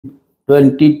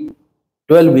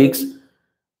12 weeks,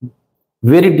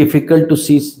 very difficult to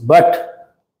see,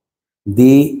 but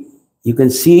you can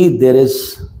see there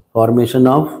is formation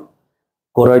of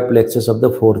choroid plexus of the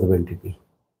fourth ventricle.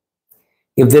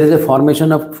 If there is a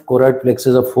formation of choroid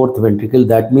plexus of fourth ventricle,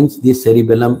 that means the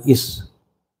cerebellum is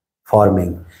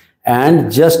forming,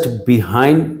 and just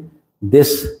behind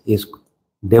this is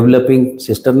developing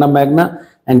cisterna magna,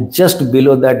 and just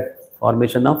below that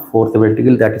formation of fourth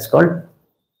ventricle, that is called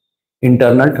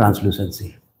internal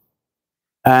translucency.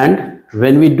 And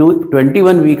when we do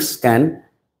 21 weeks scan,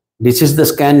 this is the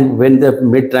scan when the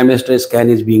mid-trimester scan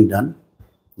is being done.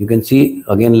 You can see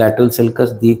again lateral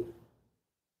sulcus, the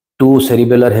two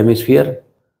cerebellar hemisphere.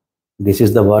 This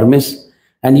is the vermis,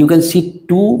 and you can see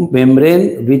two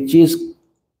membrane which is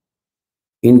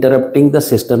interrupting the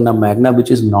cisterna magna,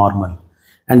 which is normal,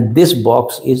 and this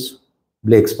box is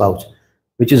Blake's pouch,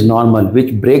 which is normal,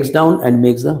 which breaks down and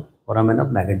makes the foramen of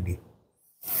Magendie.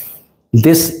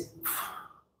 This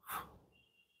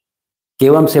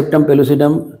cavum septum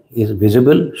pellucidum is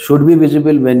visible, should be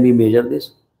visible when we measure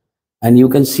this, and you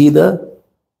can see the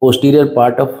posterior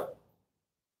part of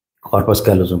corpus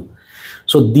callosum.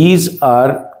 So these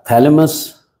are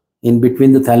thalamus. In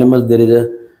between the thalamus there is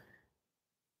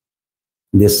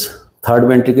this third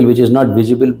ventricle, which is not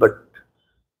visible, but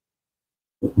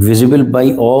visible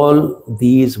by all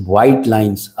these white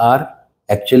lines are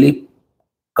actually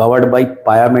covered by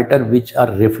pyometer, which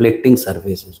are reflecting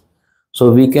surfaces.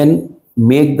 So we can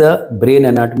make the brain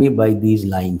anatomy by these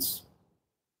lines,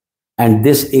 and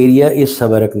this area is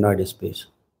subarachnoid space.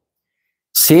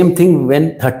 Same thing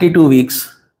when 32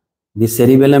 weeks, the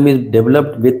cerebellum is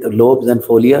developed with lobes and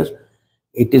folias.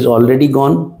 It is already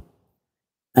gone,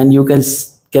 and you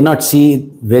cannot see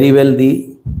very well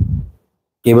the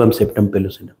cavum septum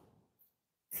pellucidum.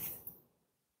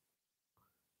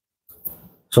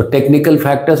 So technical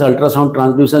factors: ultrasound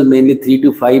transducer, mainly 3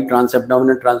 to 5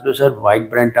 transabdominal transducer,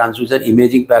 wide band transducer,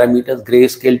 imaging parameters,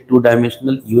 grayscale,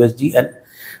 2-dimensional, USG, and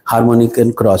harmonic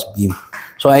and cross beam.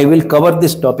 So I will cover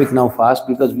this topic now fast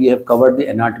because we have covered the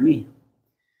anatomy.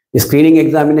 The screening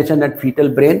examination at fetal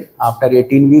brain after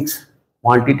 18 weeks,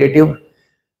 quantitative,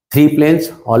 3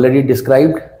 planes already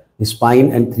described,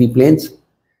 spine and 3 planes.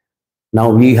 Now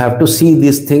we have to see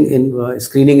this thing in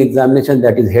screening examination,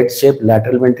 that is head shape,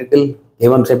 lateral ventricle,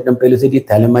 cavum septum pellucidum,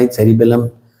 thalami,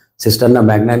 cerebellum, cisterna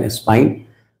magna, and spine.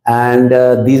 And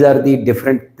these are the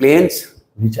different planes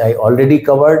which I already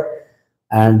covered,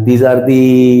 and these are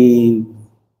the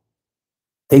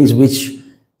things which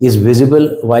is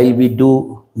visible while we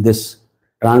do this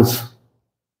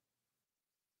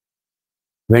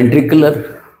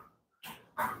transventricular.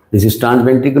 This is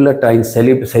transventricular,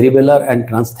 transcerebellar, and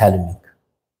transthalamic.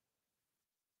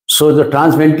 So the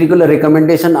transventricular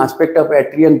recommendation: aspect of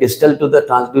atrium distal to the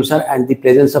transducer and the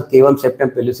presence of cavum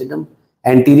septum pellucidum.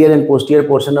 Anterior and posterior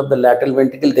portion of the lateral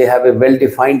ventricle, they have a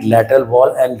well-defined lateral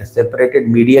wall and separated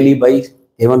medially by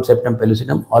cavum septum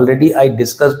pellucidum. Already I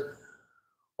discussed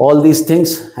all these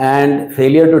things, and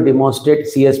failure to demonstrate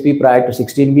CSP prior to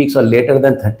 16 weeks or later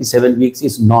than 37 weeks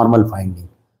is normal finding.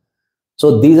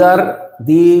 So these are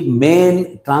the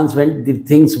main the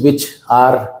things which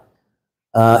are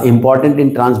important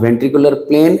in transventricular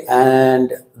plane,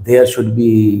 and there should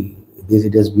be this.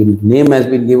 It has been name has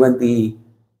been given the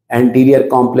anterior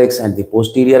complex and the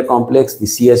posterior complex. The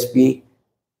CSP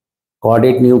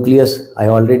caudate nucleus I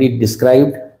already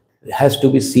described, has to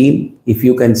be seen. If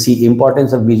you can see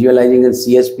importance of visualizing in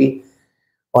CSP,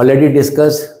 already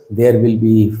discussed. There will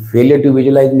be failure to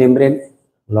visualize membrane,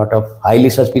 lot of highly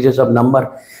suspicious of number.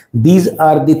 These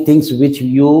are the things which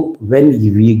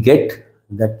when we get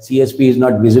that CSP is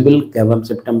not visible, cavum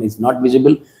septum is not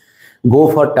visible,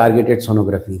 go for targeted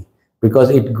sonography, because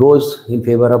it goes in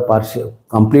favor of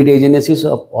complete agenesis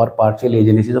or partial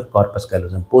agenesis of corpus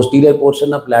callosum. Posterior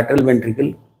portion of lateral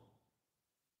ventricle,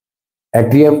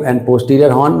 atrium and posterior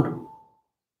horn,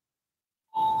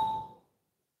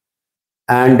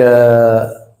 and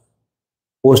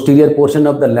posterior portion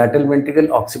of the lateral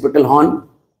ventricle, occipital horn.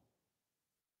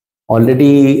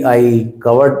 Already I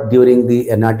covered during the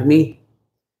anatomy.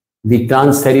 The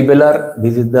transcerebellar,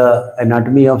 this is the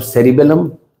anatomy of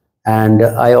cerebellum, and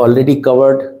I already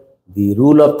covered. The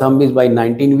rule of thumb is by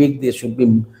 19 weeks there should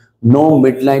be no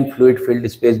midline fluid filled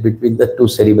space between the two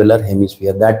cerebellar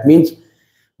hemisphere. That means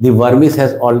the vermis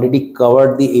has already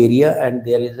covered the area, and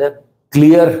there is a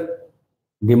clear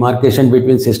demarcation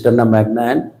between cisterna magna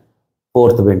and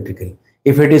fourth ventricle.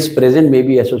 If it is present, may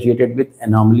be associated with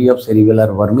anomaly of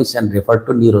cerebellar vermis and referred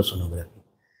to neurosonography.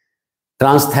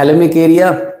 Transthalamic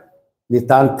area, the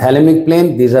thalamic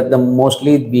plane, these are the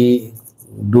mostly we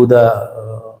do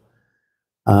the